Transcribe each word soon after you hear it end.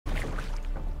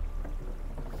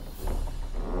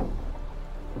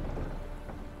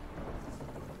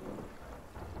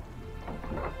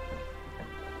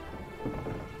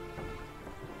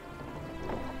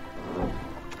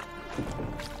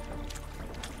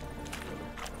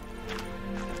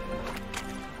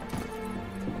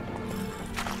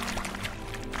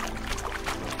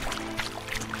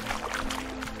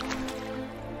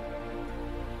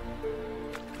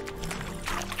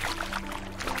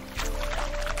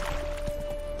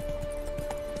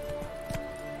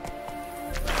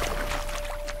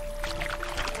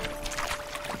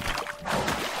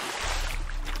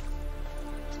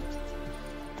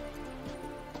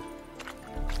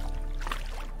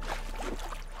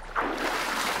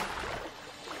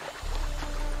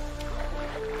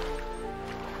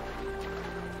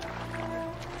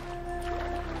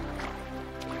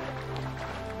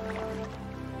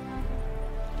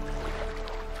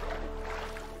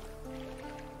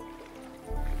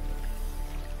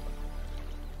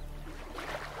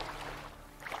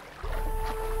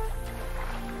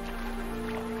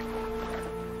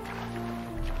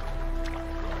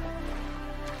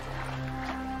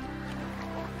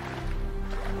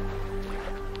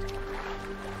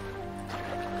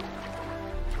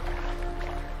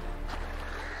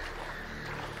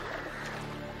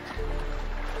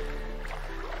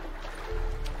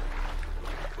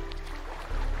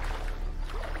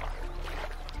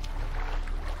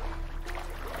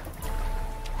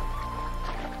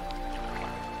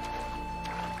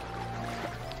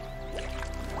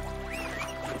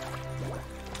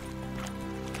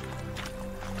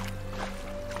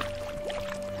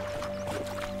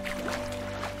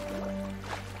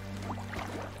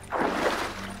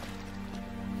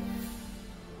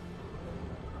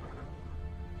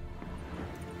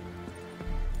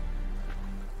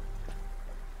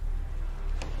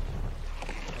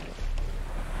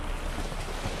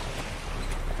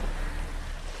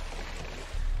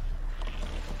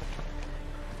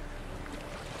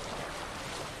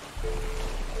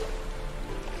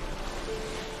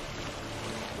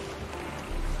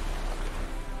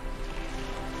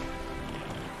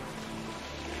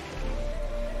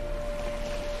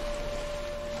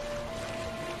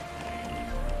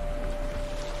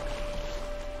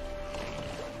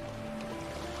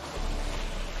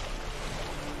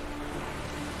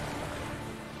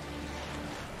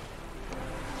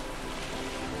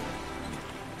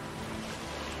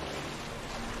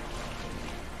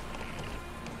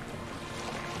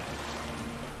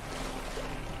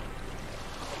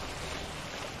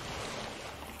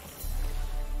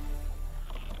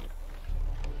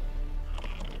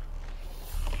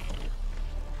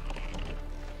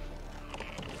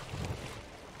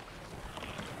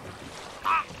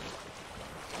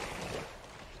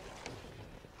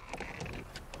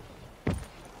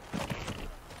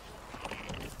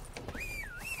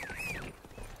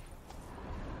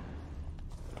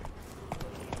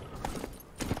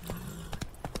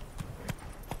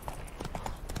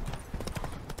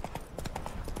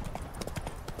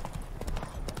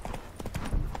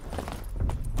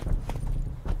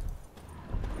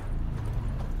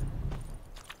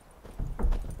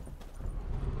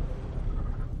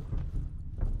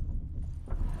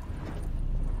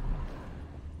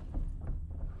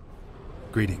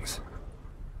Greetings.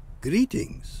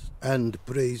 Greetings, and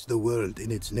praise the world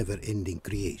in its never-ending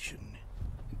creation.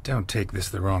 Don't take this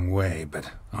the wrong way,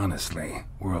 but honestly,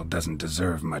 world doesn't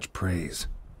deserve much praise.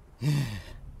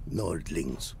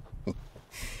 Nordlings.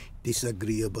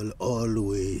 Disagreeable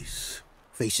always.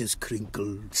 Faces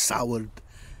crinkled, soured,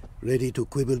 ready to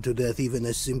quibble to death even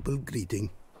a simple greeting.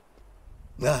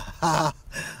 Aha!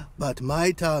 But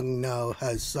my tongue now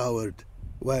has soured,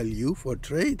 while you for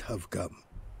trade have come.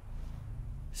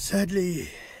 Sadly,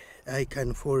 I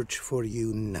can forge for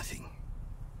you nothing.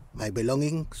 My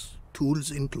belongings, tools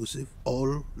inclusive,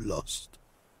 all lost.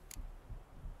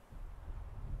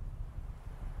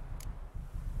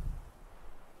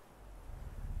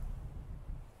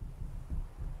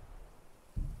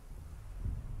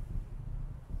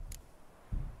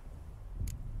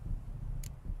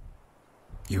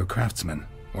 You a craftsman,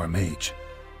 or a mage?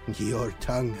 Your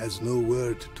tongue has no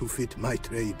word to fit my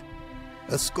trade.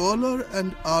 A scholar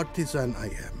and artisan I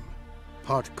am.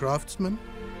 Part craftsman,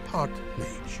 part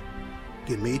mage.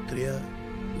 Gematria,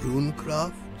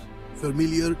 runecraft.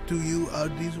 Familiar to you are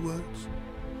these words?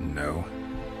 No.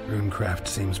 Runecraft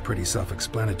seems pretty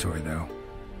self-explanatory, though.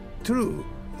 True,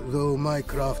 though my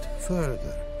craft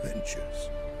further ventures.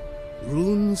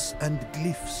 Runes and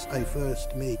glyphs I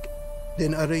first make,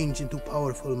 then arrange into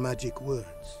powerful magic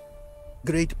words.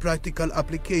 Great practical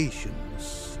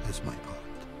applications as my art.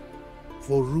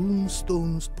 For rune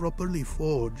stones properly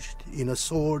forged in a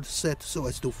sword set so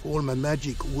as to form a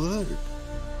magic word,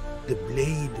 the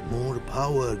blade more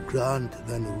power grant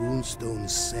than runestones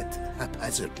set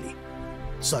haphazardly.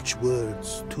 Such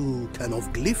words, too, can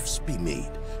of glyphs be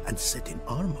made and set in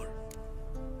armor.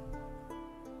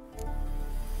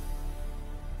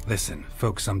 Listen,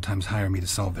 folks sometimes hire me to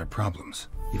solve their problems.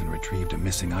 Even retrieved a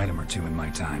missing item or two in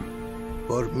my time.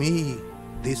 For me,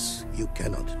 this you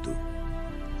cannot do.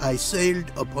 I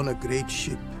sailed upon a great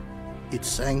ship. It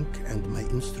sank, and my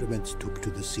instruments took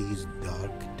to the sea's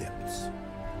dark depths.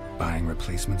 Buying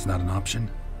replacements not an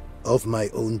option? Of my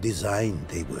own design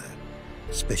they were,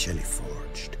 specially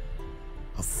forged.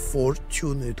 A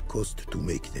fortune it cost to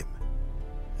make them.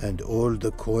 And all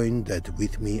the coin that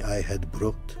with me I had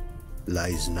brought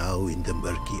lies now in the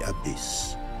murky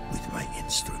abyss with my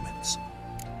instruments.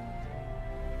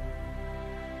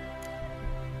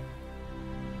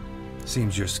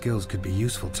 Seems your skills could be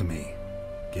useful to me.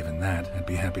 Given that, I'd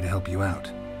be happy to help you out.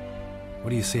 What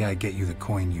do you say I get you the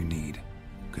coin you need?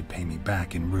 Could pay me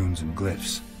back in runes and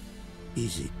glyphs.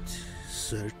 Is it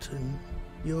certain,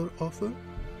 your offer?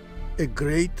 A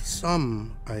great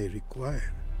sum I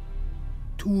require.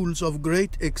 Tools of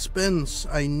great expense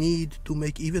I need to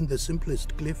make even the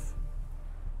simplest glyph.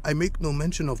 I make no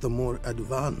mention of the more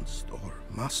advanced or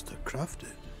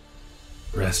master-crafted.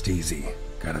 Rest easy.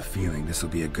 Got a feeling this will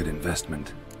be a good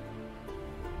investment.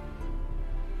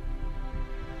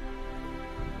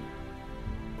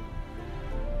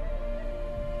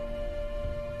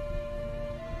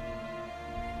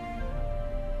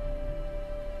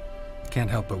 Can't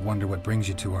help but wonder what brings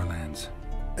you to our lands.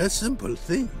 A simple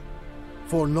thing.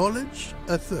 For knowledge,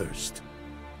 a thirst.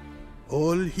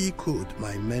 All he could,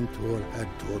 my mentor had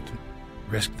taught me.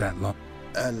 Risked that long?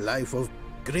 A life of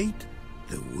great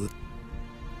the wood.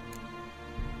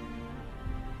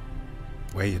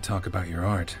 Way you talk about your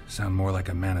art, sound more like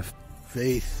a man of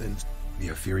Faith and the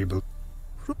Ofiri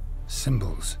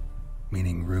symbols,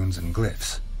 meaning runes and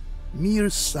glyphs. mere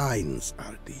signs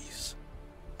are these.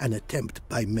 An attempt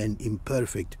by men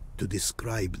imperfect to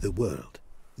describe the world.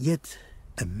 Yet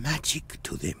a magic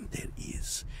to them there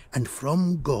is, and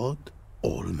from God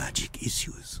all magic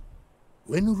issues.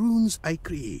 When runes I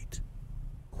create,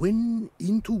 when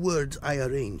into words I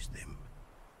arrange them,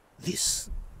 this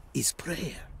is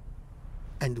prayer.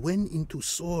 And when into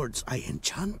swords I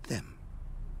enchant them,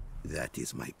 that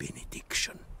is my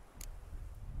benediction.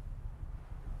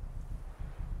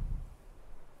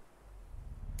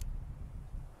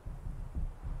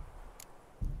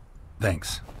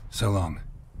 Thanks. So long.